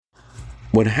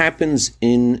What happens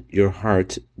in your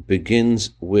heart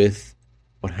begins with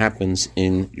what happens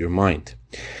in your mind.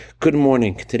 Good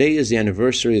morning. Today is the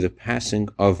anniversary of the passing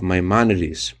of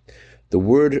Maimonides. The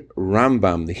word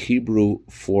Rambam, the Hebrew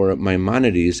for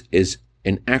Maimonides, is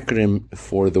an acronym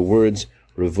for the words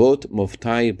Revot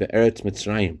Moftai Be'eretz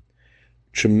Mitzrayim,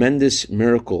 tremendous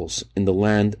miracles in the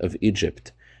land of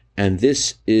Egypt. And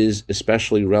this is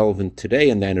especially relevant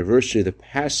today on the anniversary of the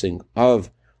passing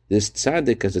of this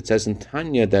tzaddik, as it says in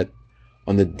Tanya, that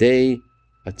on the day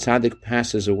a tzaddik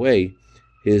passes away,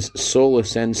 his soul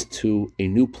ascends to a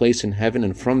new place in heaven,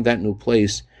 and from that new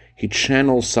place, he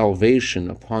channels salvation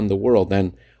upon the world.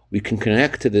 And we can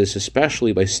connect to this,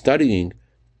 especially by studying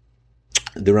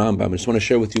the Rambam. I just want to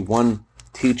share with you one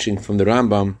teaching from the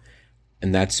Rambam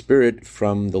in that spirit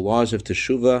from the Laws of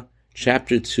Teshuvah,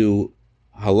 chapter 2,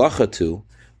 halacha 2.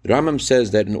 The Rambam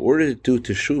says that in order to do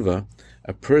Teshuvah,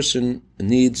 a person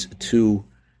needs to,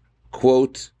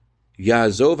 quote,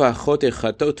 Ya'azov ha'chot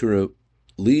echato, to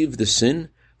leave the sin,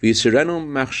 v'yisirenu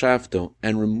machshavto,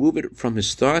 and remove it from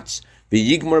his thoughts,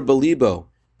 v'yigmar belibo,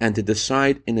 and to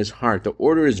decide in his heart. The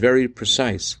order is very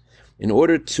precise. In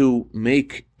order to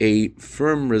make a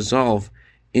firm resolve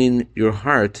in your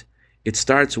heart, it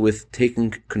starts with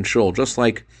taking control. Just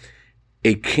like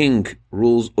a king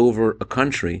rules over a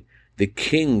country, the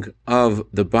king of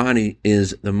the body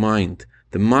is the mind.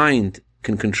 The mind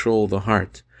can control the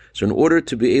heart. So in order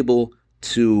to be able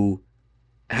to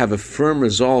have a firm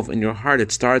resolve in your heart,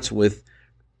 it starts with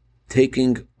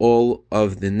taking all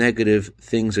of the negative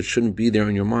things that shouldn't be there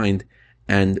in your mind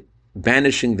and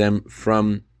banishing them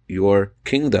from your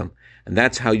kingdom. And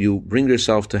that's how you bring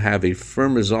yourself to have a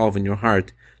firm resolve in your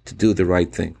heart to do the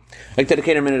right thing. I'd like to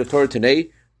dedicate a minute of Torah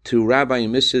today to Rabbi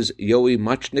and Mrs. Yoi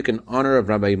Muchnick in honor of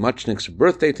Rabbi Muchnick's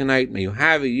birthday tonight. May you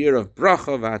have a year of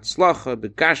bracha, v'atzlacha,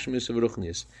 b'gashmis,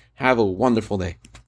 v'ruchnis. Have a wonderful day.